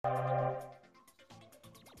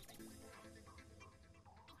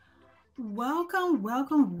Welcome,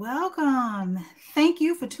 welcome, welcome. Thank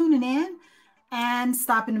you for tuning in and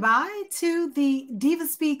stopping by to the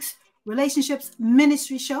DivaSpeaks Relationships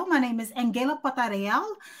Ministry Show. My name is Angela Patareal.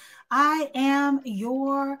 I am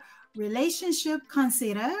your relationship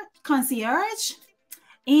concierge,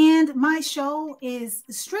 and my show is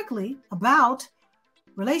strictly about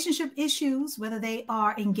relationship issues, whether they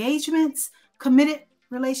are engagements, committed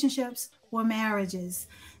relationships, or marriages.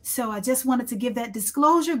 So I just wanted to give that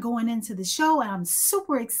disclosure going into the show, and I'm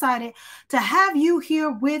super excited to have you here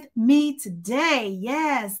with me today.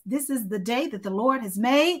 Yes, this is the day that the Lord has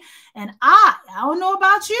made, and I don't know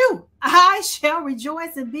about you, I shall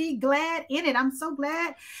rejoice and be glad in it. I'm so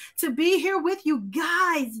glad to be here with you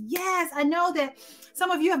guys. Yes, I know that some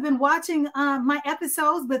of you have been watching my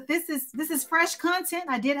episodes, but this is fresh content.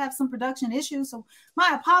 I did have some production issues, so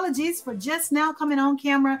my apologies for just now coming on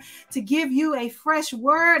camera to give you a fresh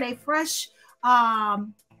word, a fresh,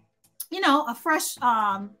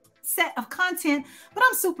 set of content. But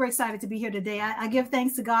I'm super excited to be here today. I give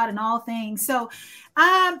thanks to God in all things. So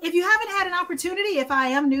if you haven't had an opportunity, if I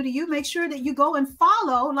am new to you, make sure that you go and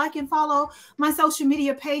like and follow my social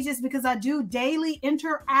media pages, because I do daily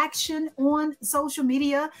interaction on social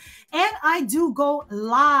media, and I do go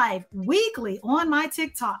live weekly on my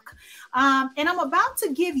TikTok. And I'm about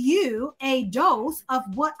to give you a dose of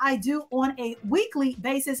what I do on a weekly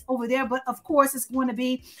basis over there. But of course, it's going to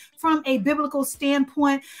be from a biblical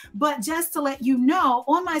standpoint. But just to let you know,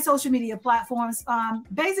 on my social media platforms,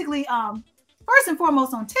 first and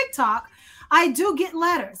foremost on TikTok, I do get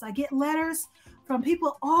letters. I get letters from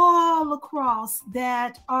people all across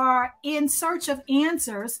that are in search of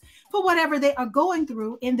answers for whatever they are going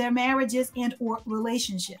through in their marriages and or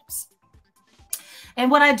relationships. And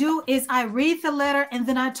what I do is I read the letter, and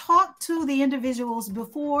then I talk to the individuals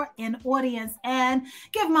before an audience and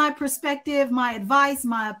give my perspective, my advice,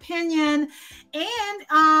 my opinion. And,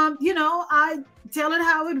 I tell it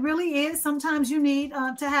how it really is. Sometimes you need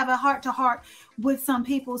to have a heart-to-heart with some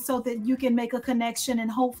people so that you can make a connection, and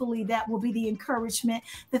hopefully that will be the encouragement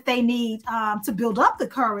that they need to build up the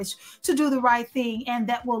courage to do the right thing, and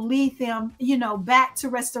that will lead them, back to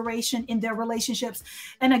restoration in their relationships.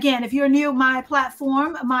 And again, if you're new, my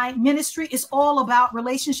platform, my ministry is all about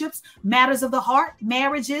relationships, matters of the heart,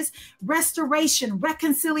 marriages, restoration,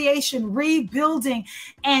 reconciliation, rebuilding,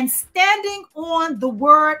 and standing on the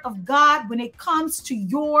word of God when it comes to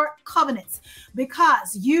your covenants,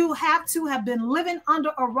 because you have to have been living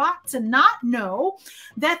under a rock to not know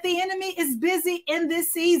that the enemy is busy in this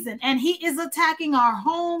season, and he is attacking our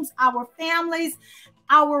homes, our families,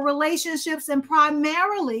 our relationships, and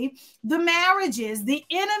primarily the marriages. The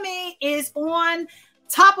enemy is on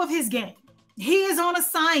top of his game. He is on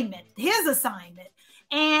assignment, his assignment,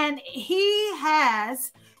 and he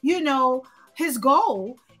has, his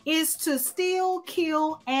goal is to steal,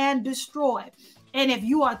 kill, and destroy. And if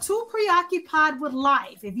you are too preoccupied with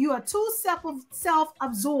life, if you are too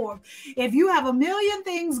self-absorbed, if you have a million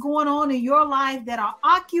things going on in your life that are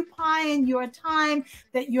occupying your time,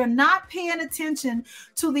 that you're not paying attention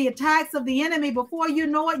to the attacks of the enemy, before you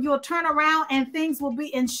know it, you'll turn around and things will be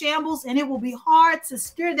in shambles, and it will be hard to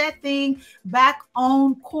steer that thing back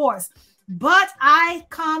on course. But I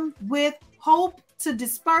come with hope to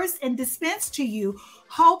disperse and dispense to you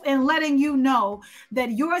hope, and letting you know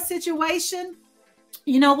that your situation,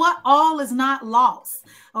 all is not lost.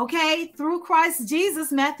 Okay, through Christ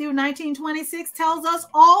Jesus, Matthew 19:26 tells us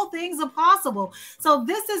all things are possible. So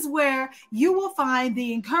this is where you will find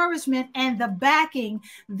the encouragement and the backing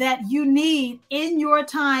that you need in your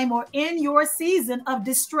time or in your season of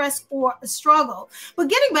distress or struggle. But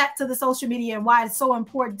getting back to the social media and why it's so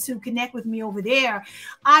important to connect with me over there,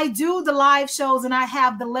 I do the live shows and I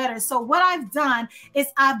have the letters. So what I've done is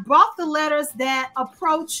I've brought the letters that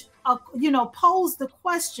approach pose the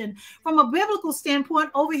question from a biblical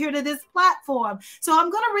standpoint over here to this platform. So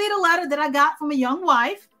I'm going to read a letter that I got from a young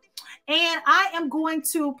wife, and I am going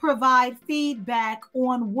to provide feedback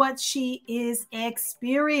on what she is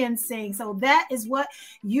experiencing. So that is what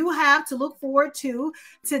you have to look forward to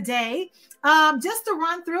today. Just to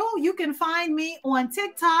run through, you can find me on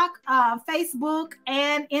TikTok, Facebook,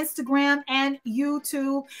 and Instagram, and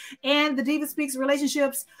YouTube, and the DivaSpeaks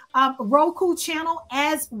Relationships Roku channel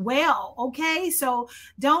as well. Okay, so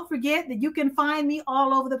don't forget that you can find me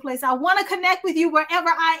all over the place. I want to connect with you wherever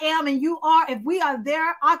I am and you are. If we are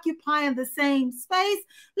there occupying occupying the same space,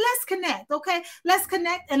 let's connect, okay? Let's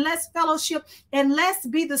connect and let's fellowship and let's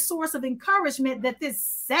be the source of encouragement that this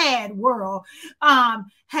sad world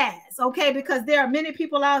has, okay? Because there are many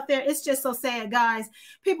people out there, it's just so sad, guys.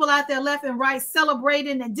 People out there left and right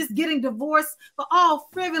celebrating and just getting divorced for all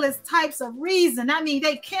frivolous types of reason. I mean,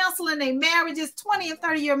 they canceling their marriages, 20 and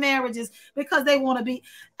 30-year marriages, because they want to be,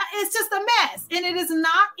 it's just a mess. And it is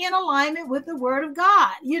not in alignment with the word of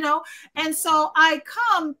God, you know? And so I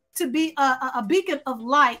come to be a beacon of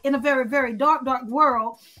light in a very, very dark, dark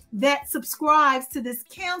world that subscribes to this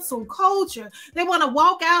cancel culture. They want to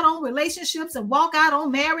walk out on relationships and walk out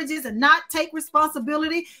on marriages and not take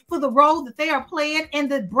responsibility for the role that they are playing in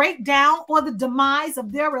the breakdown or the demise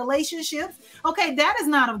of their relationships. Okay, that is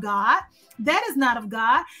not of God. That is not of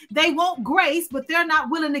God. They want grace, but they're not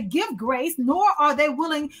willing to give grace, nor are they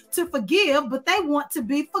willing to forgive, but they want to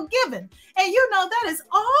be forgiven. And you know, that is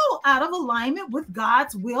all out of alignment with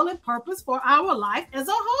God's will and purpose for our life as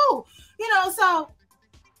a whole. You know, so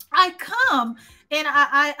I come and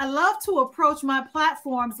I love to approach my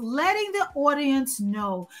platforms, letting the audience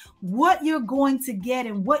know what you're going to get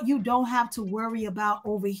and what you don't have to worry about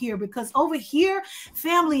over here. Because over here,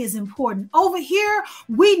 family is important. Over here,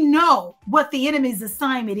 we know what the enemy's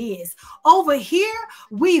assignment is. Over here,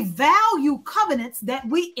 we value covenants that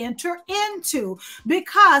we enter into,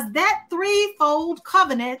 because that threefold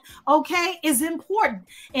covenant, okay, is important.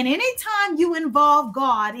 And anytime you involve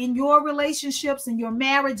God in your relationships and your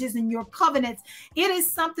marriages and your covenants, it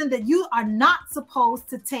is something that you are not supposed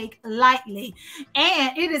to take lightly.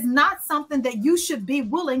 And it is not something that you should be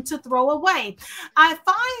willing to throw away. I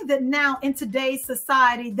find that now in today's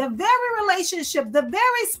society, the very relationship, the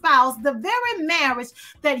very spouse, the very marriage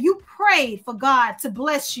that you prayed for God to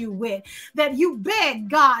bless you with, that you begged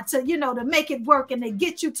God to, you know, to make it work and to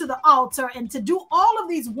get you to the altar and to do all of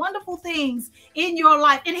these wonderful things in your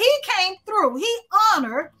life. And he came through. He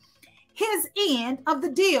honored his end of the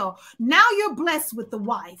deal. Now you're blessed with the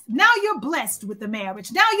wife. Now you're blessed with the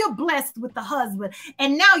marriage. Now you're blessed with the husband.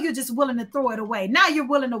 And now you're just willing to throw it away. Now you're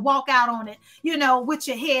willing to walk out on it, you know, with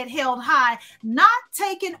your head held high, not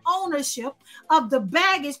taking ownership of the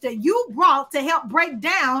baggage that you brought to help break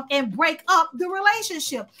down and break up the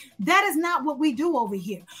relationship. That is not what we do over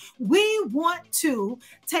here. We want to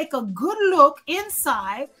take a good look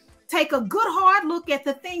inside, take a good hard look at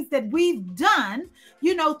the things that we've done,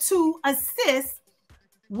 you know, to assist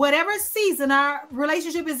whatever season our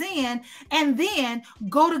relationship is in, and then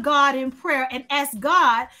go to God in prayer and ask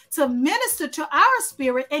God to minister to our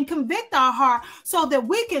spirit and convict our heart so that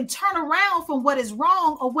we can turn around from what is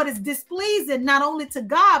wrong or what is displeasing, not only to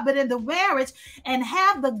God, but in the marriage, and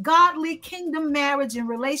have the godly kingdom marriage and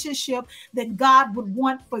relationship that God would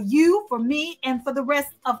want for you, for me, and for the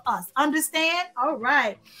rest of us. Understand? All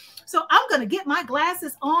right. So I'm going to get my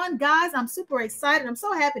glasses on, guys. I'm super excited. I'm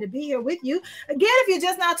so happy to be here with you. Again, if you're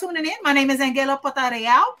just now tuning in, my name is Angela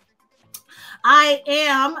Patareal. I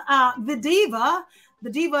am the diva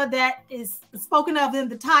that is spoken of in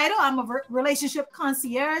the title. I'm a relationship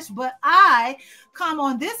concierge, but I come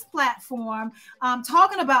on this platform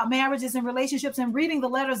talking about marriages and relationships and reading the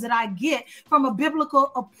letters that I get from a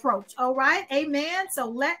biblical approach. All right. Amen. So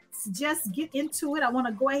let's just get into it. I want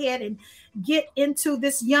to go ahead and get into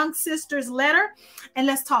this young sister's letter and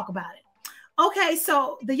let's talk about it. Okay.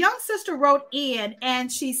 So the young sister wrote in and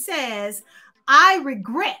she says, I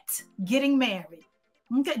regret getting married.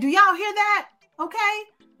 Okay. Do y'all hear that? Okay,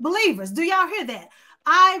 believers, do y'all hear that?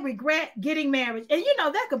 I regret getting married. And you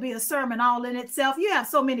know, that could be a sermon all in itself. You have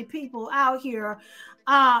so many people out here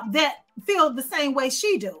that feel the same way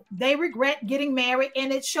she do. They regret getting married,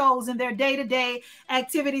 and it shows in their day-to-day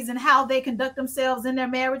activities and how they conduct themselves in their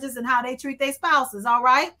marriages and how they treat their spouses. All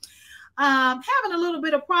right. Having a little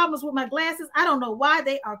bit of problems with my glasses. I don't know why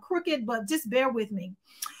they are crooked, but just bear with me.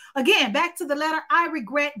 Again, back to the letter, I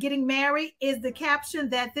regret getting married is the caption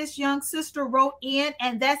that this young sister wrote in,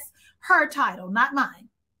 and that's her title, not mine.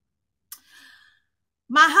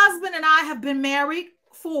 My husband and I have been married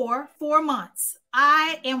for 4 months.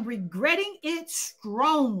 I am regretting it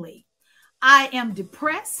strongly. I am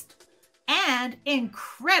depressed and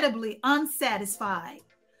incredibly unsatisfied.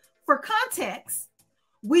 For context,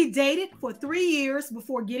 we dated for 3 years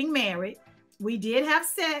before getting married. We did have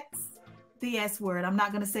sex. The S word. I'm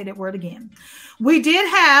not going to say that word again. We did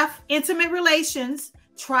have intimate relations,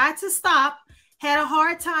 tried to stop, had a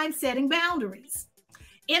hard time setting boundaries.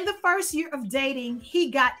 In the first year of dating, he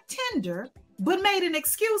got tender, but made an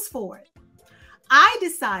excuse for it. I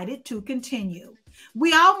decided to continue.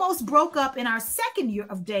 We almost broke up in our second year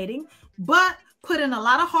of dating, but put in a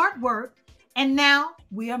lot of hard work, and now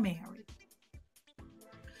we are married.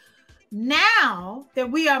 now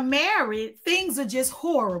that we are married, things are just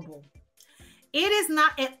horrible. It is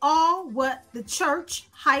not at all what the church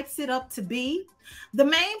hypes it up to be. The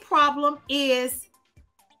main problem is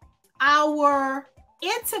our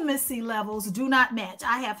intimacy levels do not match.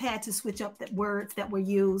 I have had to switch up the words that were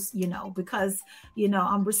used, because,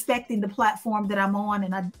 I'm respecting the platform that I'm on,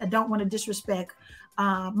 and I don't want to disrespect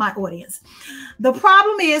my audience. The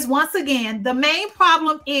problem is, once again, the main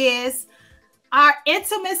problem is our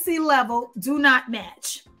intimacy level do not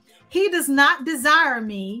match. He does not desire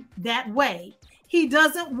me that way. He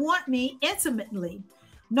doesn't want me intimately.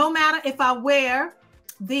 No matter if I wear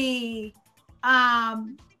the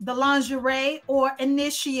lingerie or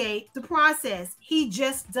initiate the process, he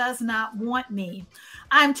just does not want me.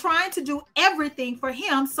 I'm trying to do everything for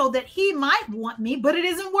him so that he might want me, but it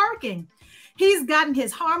isn't working. He's gotten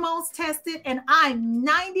his hormones tested, and I'm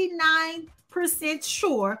 99%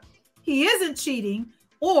 sure he isn't cheating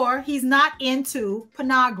or he's not into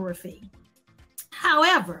pornography.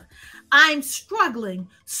 However, I'm struggling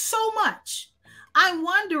so much. I'm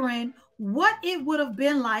wondering what it would have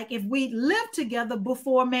been like if we lived together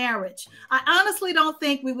before marriage. I honestly don't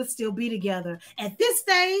think we would still be together. At this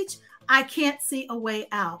stage, I can't see a way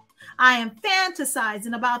out. I am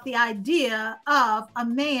fantasizing about the idea of a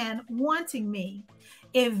man wanting me.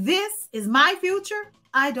 If this is my future,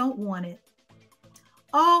 I don't want it.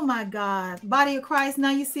 Oh my God, body of Christ.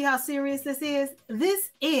 Now you see how serious this is. This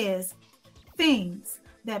is things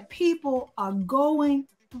that people are going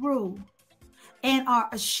through and are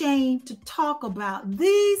ashamed to talk about.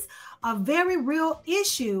 These are very real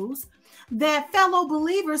issues that fellow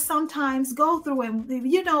believers sometimes go through. And, be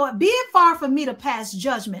it far from me to pass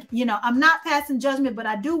judgment. I'm not passing judgment, but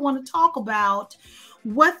I do want to talk about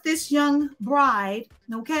what this young bride,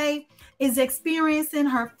 is experiencing,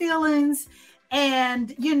 her feelings,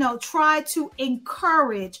 and, try to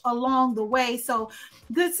encourage along the way. So,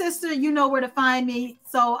 good sister, you know where to find me.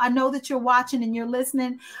 So I know that you're watching and you're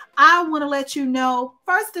listening. I want to let you know,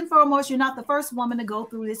 first and foremost, you're not the first woman to go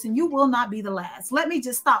through this, and you will not be the last. Let me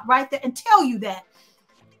just stop right there and tell you that.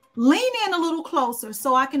 Lean in a little closer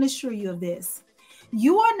so I can assure you of this.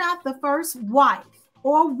 You are not the first wife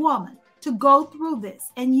or woman to go through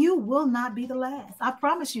this, and you will not be the last. I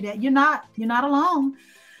promise you that. You're not alone.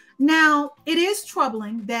 Now, it is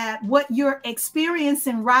troubling that what you're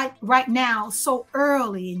experiencing right now, so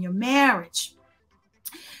early in your marriage,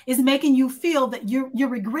 is making you feel that you're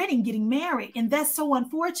regretting getting married. And that's so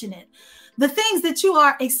unfortunate. The things that you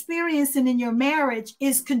are experiencing in your marriage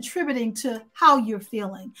is contributing to how you're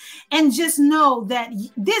feeling. And just know that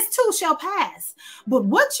this too shall pass. But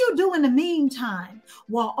what you do in the meantime,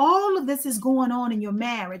 while all of this is going on in your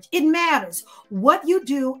marriage, it matters. What you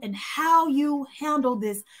do and how you handle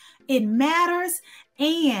this, it matters.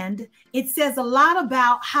 And it says a lot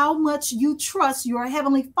about how much you trust your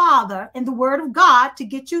Heavenly Father and the Word of God to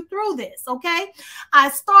get you through this. Okay. I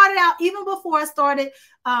started out, even before I started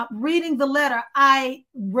reading the letter, I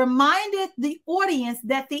reminded the audience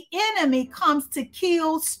that the enemy comes to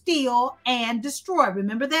kill, steal, and destroy.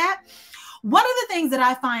 Remember that? One of the things that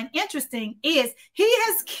I find interesting is he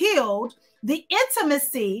has killed the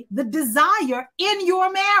intimacy, the desire in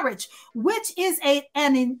your marriage, which is I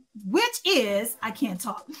can't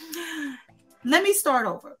talk. Let me start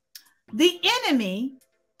over. The enemy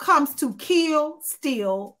comes to kill,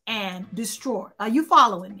 steal, and destroy. Are you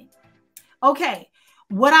following me? Okay.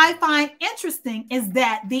 What I find interesting is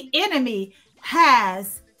that the enemy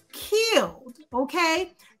has killed,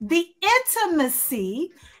 the intimacy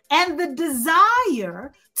and the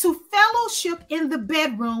desire to fellowship in the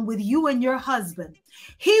bedroom with you and your husband.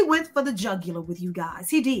 He went for the jugular with you guys.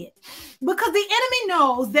 He did. Because the enemy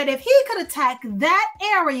knows that if he could attack that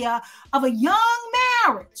area of a young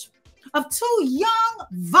marriage, of two young,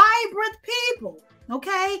 vibrant people,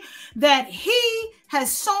 that he has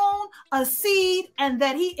sown a seed and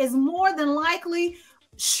that he is more than likely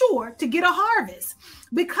sure to get a harvest,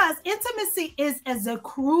 because intimacy is as a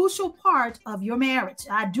crucial part of your marriage.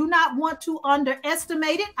 I do not want to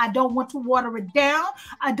underestimate it. I don't want to water it down.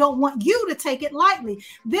 I don't want you to take it lightly.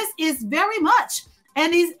 This is very much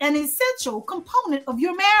an essential component of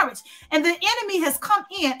your marriage. And the enemy has come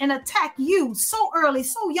in and attacked you so early,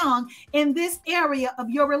 so young in this area of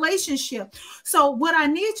your relationship. So what I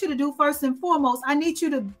need you to do first and foremost, I need you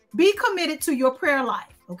to be committed to your prayer life,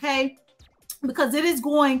 because it is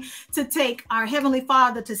going to take our Heavenly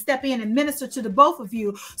Father to step in and minister to the both of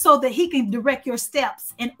you so that he can direct your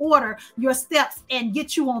steps and order your steps and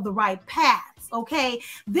get you on the right paths. Okay.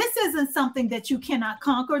 This isn't something that you cannot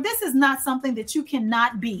conquer. This is not something that you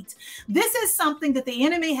cannot beat. This is something that the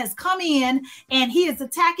enemy has come in and he is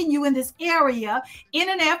attacking you in this area in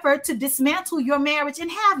an effort to dismantle your marriage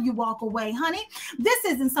and have you walk away, honey. This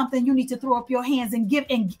isn't something you need to throw up your hands and give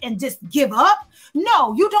and just give up.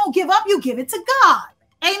 No, you don't give up. You give it to God.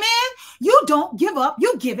 Amen. You don't give up.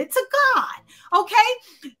 You give it to God.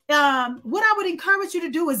 Okay. What I would encourage you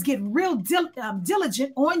to do is get real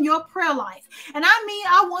diligent on your prayer life. And I mean,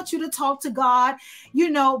 I want you to talk to God,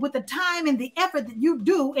 you know, with the time and the effort that you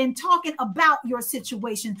do in talking about your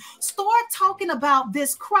situation. Start talking about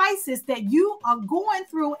this crisis that you are going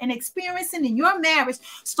through and experiencing in your marriage.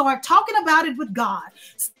 Start talking about it with God.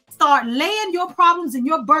 Start laying your problems and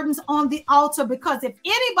your burdens on the altar, because if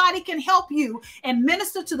anybody can help you and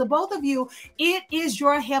minister to the both of you, it is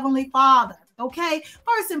your Heavenly Father. Okay.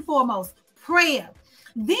 First and foremost, prayer.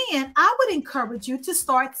 Then I would encourage you to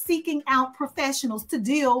start seeking out professionals to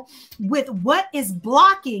deal with what is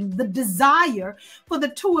blocking the desire for the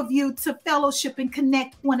two of you to fellowship and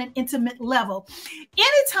connect on an intimate level.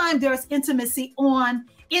 Anytime there's intimacy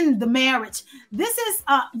in the marriage, this is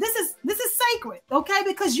sacred, okay?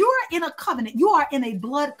 Because you are in a covenant. You are in a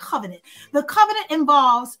blood covenant. The covenant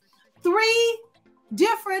involves three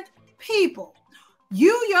different people.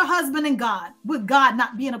 You, your husband, and God, with God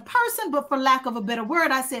not being a person, but for lack of a better word,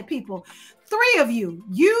 I said people. Three of you,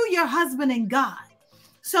 your husband, and God.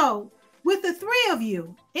 So with the three of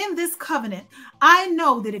you in this covenant, I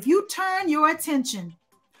know that if you turn your attention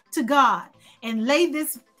to God and lay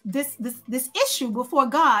this issue before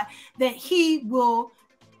God, that he will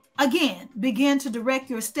again begin to direct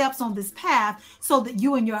your steps on this path so that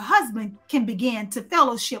you and your husband can begin to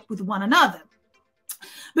fellowship with one another.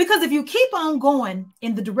 Because if you keep on going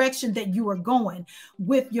in the direction that you are going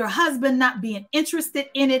with your husband not being interested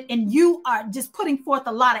in it, and you are just putting forth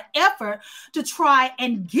a lot of effort to try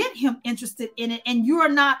and get him interested in it, and you are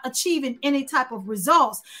not achieving any type of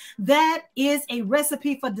results, that is a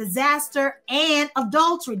recipe for disaster and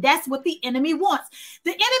adultery. That's what the enemy wants.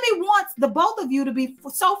 The enemy wants the both of you to be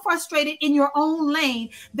so frustrated in your own lane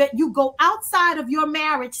that you go outside of your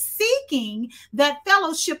marriage seeking that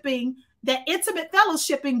fellowshipping, that intimate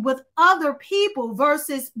fellowshipping with other people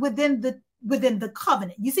versus within the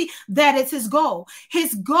covenant. You see, that is his goal.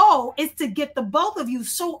 His goal is to get the both of you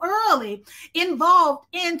so early involved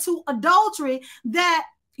into adultery that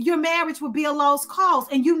your marriage will be a lost cause.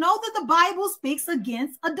 And you know that the Bible speaks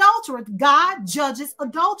against adulterers. God judges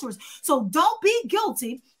adulterers. So don't be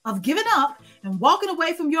guilty of giving up and walking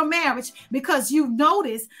away from your marriage because you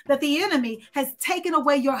notice that the enemy has taken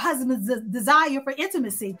away your husband's desire for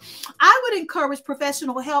intimacy. I would encourage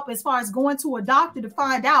professional help as far as going to a doctor to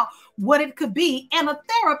find out what it could be, and a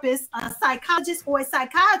therapist, a psychologist, or a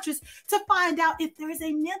psychiatrist to find out if there is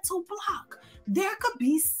a mental block. There could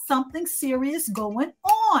be something serious going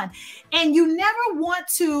on. And you never want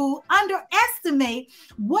to underestimate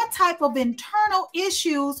what type of internal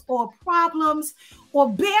issues or problems or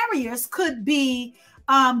barriers could be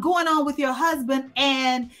going on with your husband.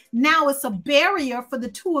 And now it's a barrier for the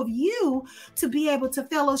two of you to be able to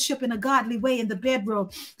fellowship in a godly way in the bedroom.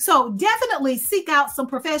 So definitely seek out some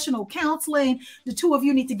professional counseling. The two of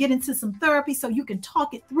you need to get into some therapy so you can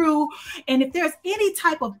talk it through. And if there's any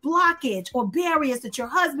type of blockage or barriers that your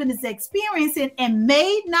husband is experiencing and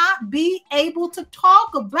may not be able to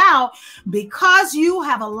talk about because you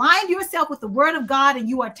have aligned yourself with the word of God and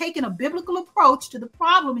you are taking a biblical approach to the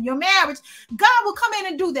problem in your marriage, God will come in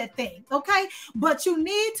and do that thing. Okay. But you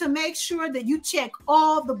need to make sure that you check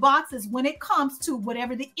all the boxes when it comes to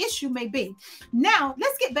whatever the issue may be. Now,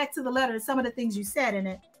 let's get back to the letter and some of the things you said in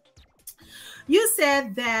it. You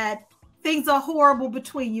said that things are horrible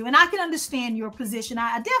between you. And I can understand your position.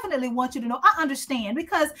 I definitely want you to know I understand,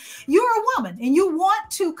 because you're a woman and you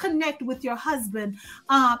want to connect with your husband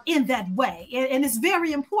in that way. And it's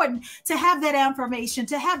very important to have that information,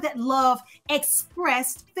 to have that love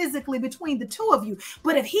expressed physically between the two of you.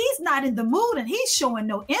 But if he's not in the mood and he's showing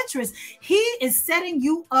no interest, he is setting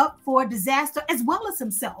you up for disaster as well as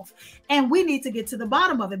himself. And we need to get to the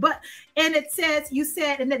bottom of it. And it says, you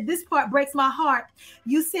said, and that this part breaks my heart.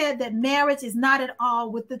 You said that marriage is not at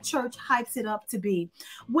all what the church hypes it up to be.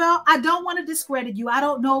 Well, I don't want to discredit you. I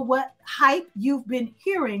don't know what hype you've been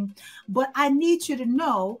hearing, but I need you to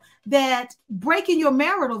know that breaking your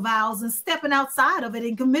marital vows and stepping outside of it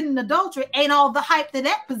and committing adultery ain't all the hype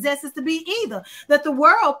that possesses to be either, that the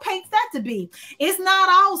world paints that to be. It's not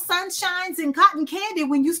all sunshines and cotton candy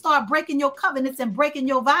when you start breaking your covenants and breaking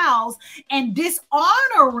your vows and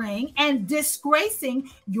dishonoring and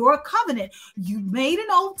disgracing your covenant. You made an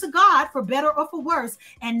oath to God for better or for worse,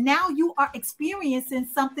 and now you are experiencing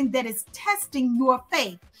something that is testing your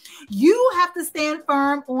faith. You have to stand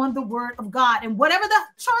firm on the word of God. And whatever the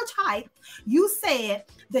church hype you said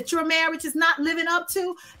that your marriage is not living up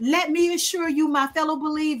to, let me assure you, my fellow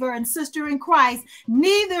believer and sister in Christ,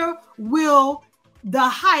 neither will the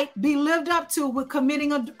hype be lived up to with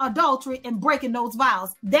committing adultery and breaking those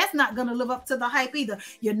vows. That's not going to live up to the hype either.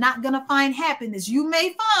 You're not going to find happiness. You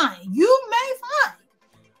may find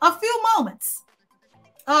a few moments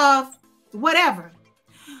of whatever,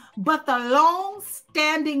 but the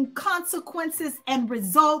long-standing consequences and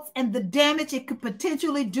results and the damage it could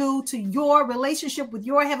potentially do to your relationship with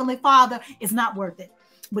your Heavenly Father is not worth it.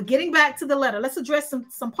 But getting back to the letter, let's address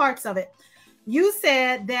some parts of it. You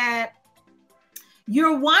said that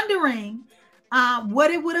you're wondering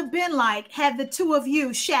what it would have been like had the two of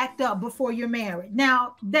you shacked up before you're married.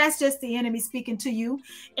 Now, that's just the enemy speaking to you,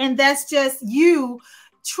 and that's just you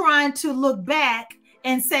trying to look back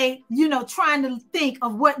and say, trying to think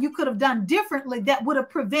of what you could have done differently that would have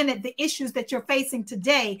prevented the issues that you're facing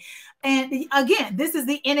today. And again, this is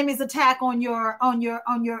the enemy's attack on your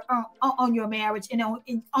marriage and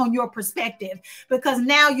on your perspective, because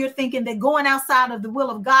now you're thinking that going outside of the will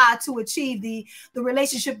of God to achieve the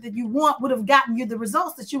relationship that you want would have gotten you the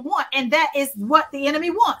results that you want. And that is what the enemy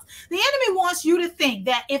wants. The enemy wants you to think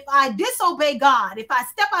that if I disobey God, if I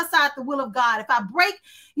step outside the will of God, if I break,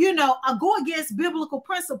 I go against biblical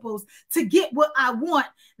principles to get what I want,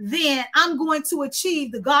 then I'm going to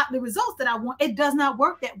achieve the godly results that I want. It does not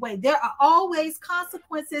work that way. There are always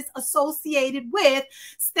consequences associated with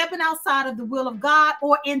stepping outside of the will of God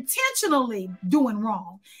or intentionally doing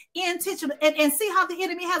wrong. And see how the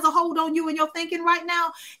enemy has a hold on you and your thinking right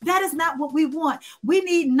now? That is not what we want. We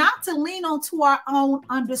need not to lean onto our own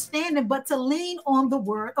understanding, but to lean on the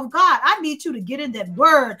word of God. I need you to get in that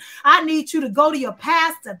word. I need you to go to your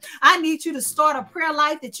pastor. I need you to start a prayer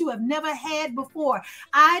life that you have never had before.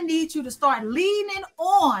 I need you to start leaning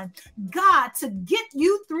on God to get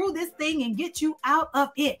you through this thing and get you out of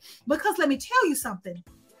it. Because let me tell you something.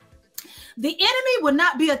 The enemy will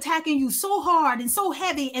not be attacking you so hard and so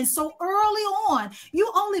heavy and so early on. You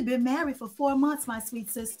only been married for 4 months, my sweet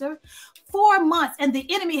sister. 4 months, and the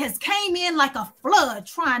enemy has came in like a flood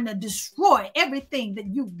trying to destroy everything that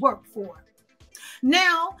you worked for.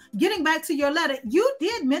 Now, getting back to your letter, you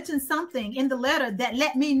did mention something in the letter that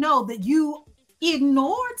let me know that you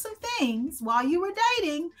ignored some things while you were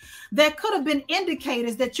dating that could have been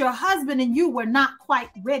indicators that your husband and you were not quite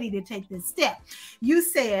ready to take this step. You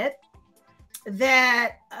said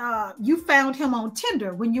that you found him on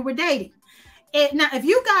Tinder when you were dating. Now, if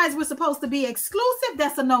you guys were supposed to be exclusive,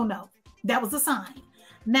 that's a no-no. That was a sign.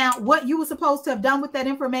 Now, what you were supposed to have done with that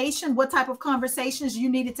information, what type of conversations you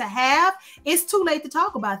needed to have, it's too late to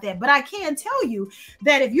talk about that. But I can tell you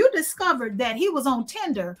that if you discovered that he was on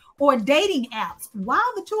Tinder or dating apps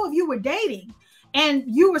while the two of you were dating, and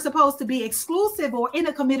you were supposed to be exclusive or in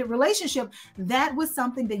a committed relationship, that was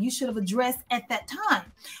something that you should have addressed at that time,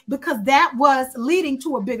 because that was leading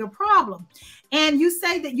to a bigger problem. And you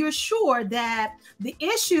say that you're sure that the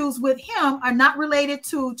issues with him are not related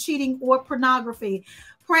to cheating or pornography.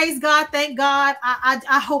 Praise God. Thank God.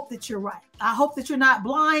 I hope that you're right. I hope that you're not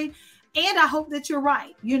blind, and I hope that you're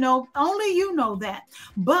right. Only you know that.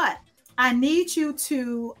 But I need you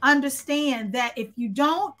to understand that if you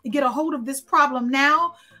don't get a hold of this problem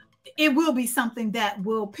now, it will be something that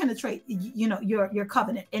will penetrate, your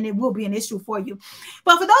covenant, and it will be an issue for you.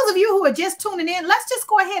 But for those of you who are just tuning in, let's just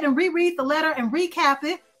go ahead and reread the letter and recap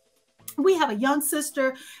it. We have a young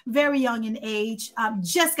sister, very young in age,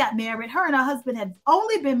 just got married. Her and her husband have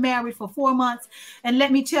only been married for 4 months. And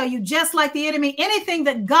let me tell you, just like the enemy, anything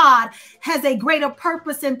that God has a greater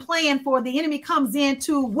purpose and plan for, the enemy comes in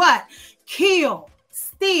to what? Kill,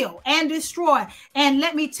 steal, and destroy. And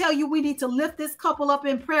let me tell you, we need to lift this couple up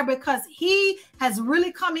in prayer, because he has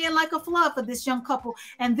really come in like a flood for this young couple.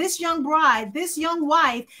 And this young bride, this young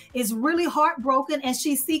wife is really heartbroken, and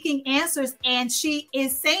she's seeking answers. And she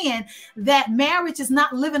is saying that marriage is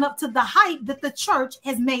not living up to the hype that the church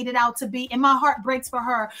has made it out to be. And my heart breaks for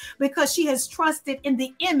her, because she has trusted in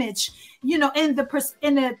the image, in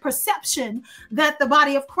the perception that the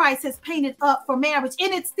body of Christ has painted up for marriage.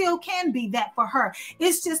 And it still can be that for her. It's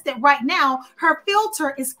It's just that right now her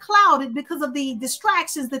filter is clouded because of the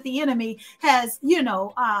distractions that the enemy has,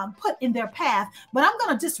 put in their path. But I'm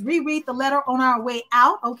going to just reread the letter on our way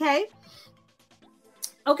out. Okay.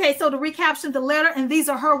 Okay. So to recaption the letter, and these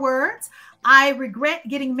are her words. I regret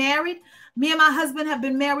getting married. Me and my husband have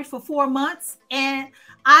been married for 4 months, and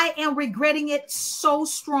I am regretting it so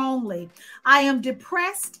strongly. I am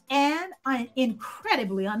depressed and I'm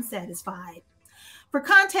incredibly unsatisfied. For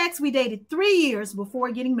context, we dated 3 years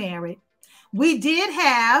before getting married. We did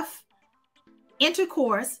have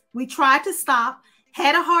intercourse. We tried to stop,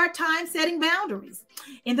 had a hard time setting boundaries.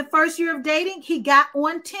 In the first year of dating, he got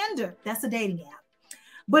on Tinder. That's a dating app,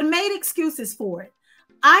 but made excuses for it.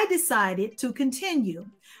 I decided to continue.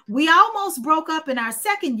 We almost broke up in our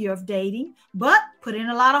second year of dating, but put in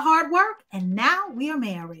a lot of hard work, and now we are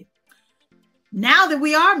married. Now that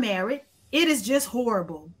we are married, it is just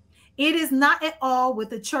horrible. It is not at all what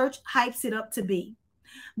the church hypes it up to be.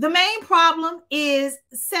 The main problem is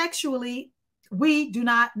sexually, we do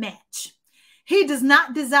not match. He does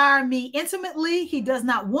not desire me intimately. He does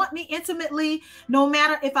not want me intimately, no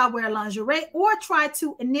matter if I wear lingerie or try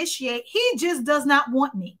to initiate. He just does not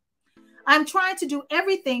want me. I'm trying to do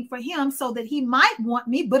everything for him so that he might want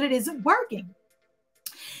me, but it isn't working.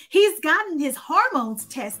 He's gotten his hormones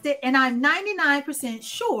tested, and I'm 99%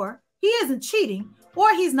 sure he isn't cheating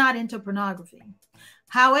or he's not into pornography.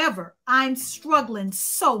 However, I'm struggling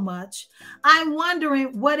so much. I'm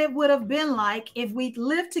wondering what it would have been like if we'd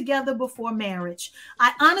lived together before marriage.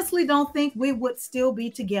 I honestly don't think we would still be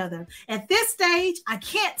together. At this stage, I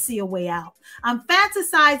can't see a way out. I'm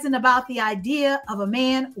fantasizing about the idea of a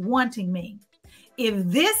man wanting me. If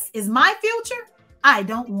this is my future, I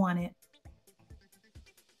don't want it.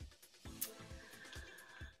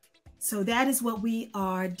 So that is what we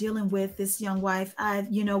are dealing with, this young wife.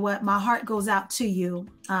 You know what? My heart goes out to you.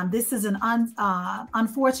 This is an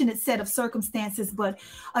unfortunate set of circumstances. But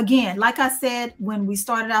again, like I said, when we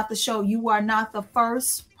started out the show, you are not the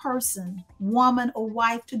first person, woman or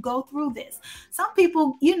wife, to go through this. Some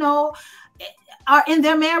people, are in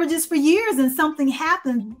their marriages for years, and something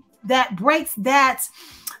happens that breaks that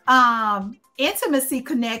intimacy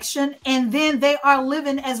connection, and then they are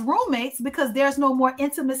living as roommates because there's no more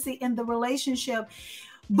intimacy in the relationship.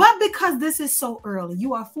 But because this is so early,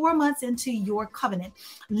 you are 4 months into your covenant,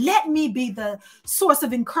 let me be the source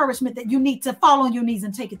of encouragement that you need to fall on your knees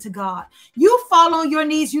and take it to God. You fall on your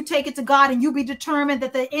knees, you take it to God, and you be determined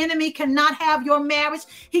that the enemy cannot have your marriage.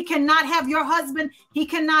 He cannot have your husband. He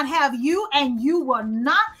cannot have you, and you will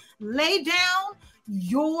not lay down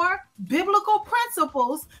your biblical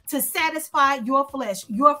principles to satisfy your flesh.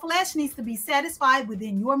 Your flesh needs to be satisfied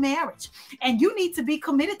within your marriage, and you need to be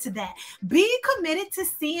committed to that. Be committed to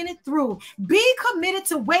seeing it through. Be committed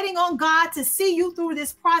to waiting on God to see you through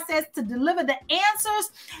this process, to deliver the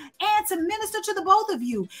answers, and to minister to the both of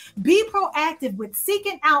you. Be proactive with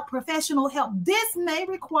seeking out professional help. This may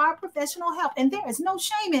require professional help, and there is no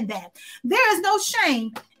shame in that. There is no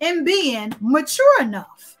shame in being mature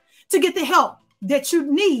enough to get the help that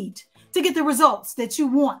you need to get the results that you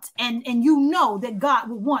want, and you know that God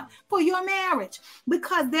will want for your marriage,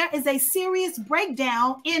 because there is a serious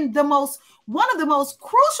breakdown in one of the most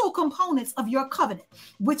crucial components of your covenant,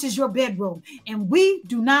 which is your bedroom. And we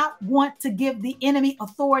do not want to give the enemy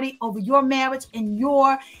authority over your marriage and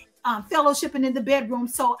your fellowshipping in the bedroom.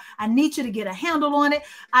 So I need you to get a handle on it.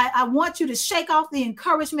 I want you to shake off the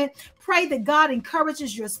encouragement. Pray that God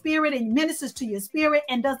encourages your spirit and ministers to your spirit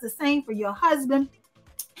and does the same for your husband.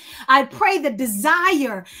 I pray that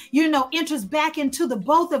desire, enters back into the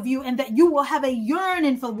both of you, and that you will have a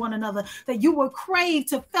yearning for one another, that you will crave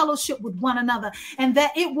to fellowship with one another, and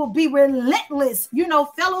that it will be relentless,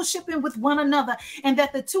 fellowshipping with one another, and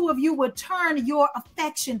that the two of you will turn your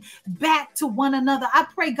affection back to one another. I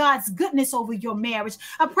pray God's goodness over your marriage.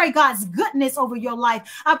 I pray God's goodness over your life.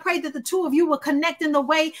 I pray that the two of you will connect in the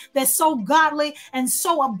way that's so godly and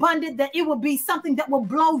so abundant that it will be something that will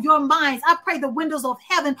blow your minds. I pray the windows of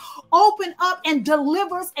heaven open up and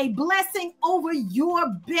delivers a blessing over your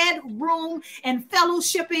bedroom and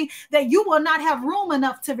fellowshipping that you will not have room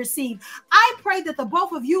enough to receive. I pray that the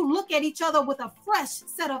both of you look at each other with a fresh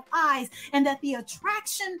set of eyes, and that the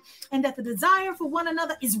attraction and that the desire for one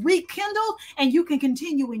another is rekindled, and you can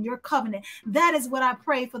continue in your covenant. That is what I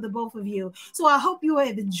pray for the both of you. So I hope you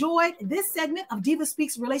have enjoyed this segment of Diva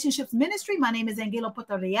Speaks Relationships Ministry. My name is Angela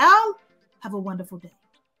Porterreal. Have a wonderful day.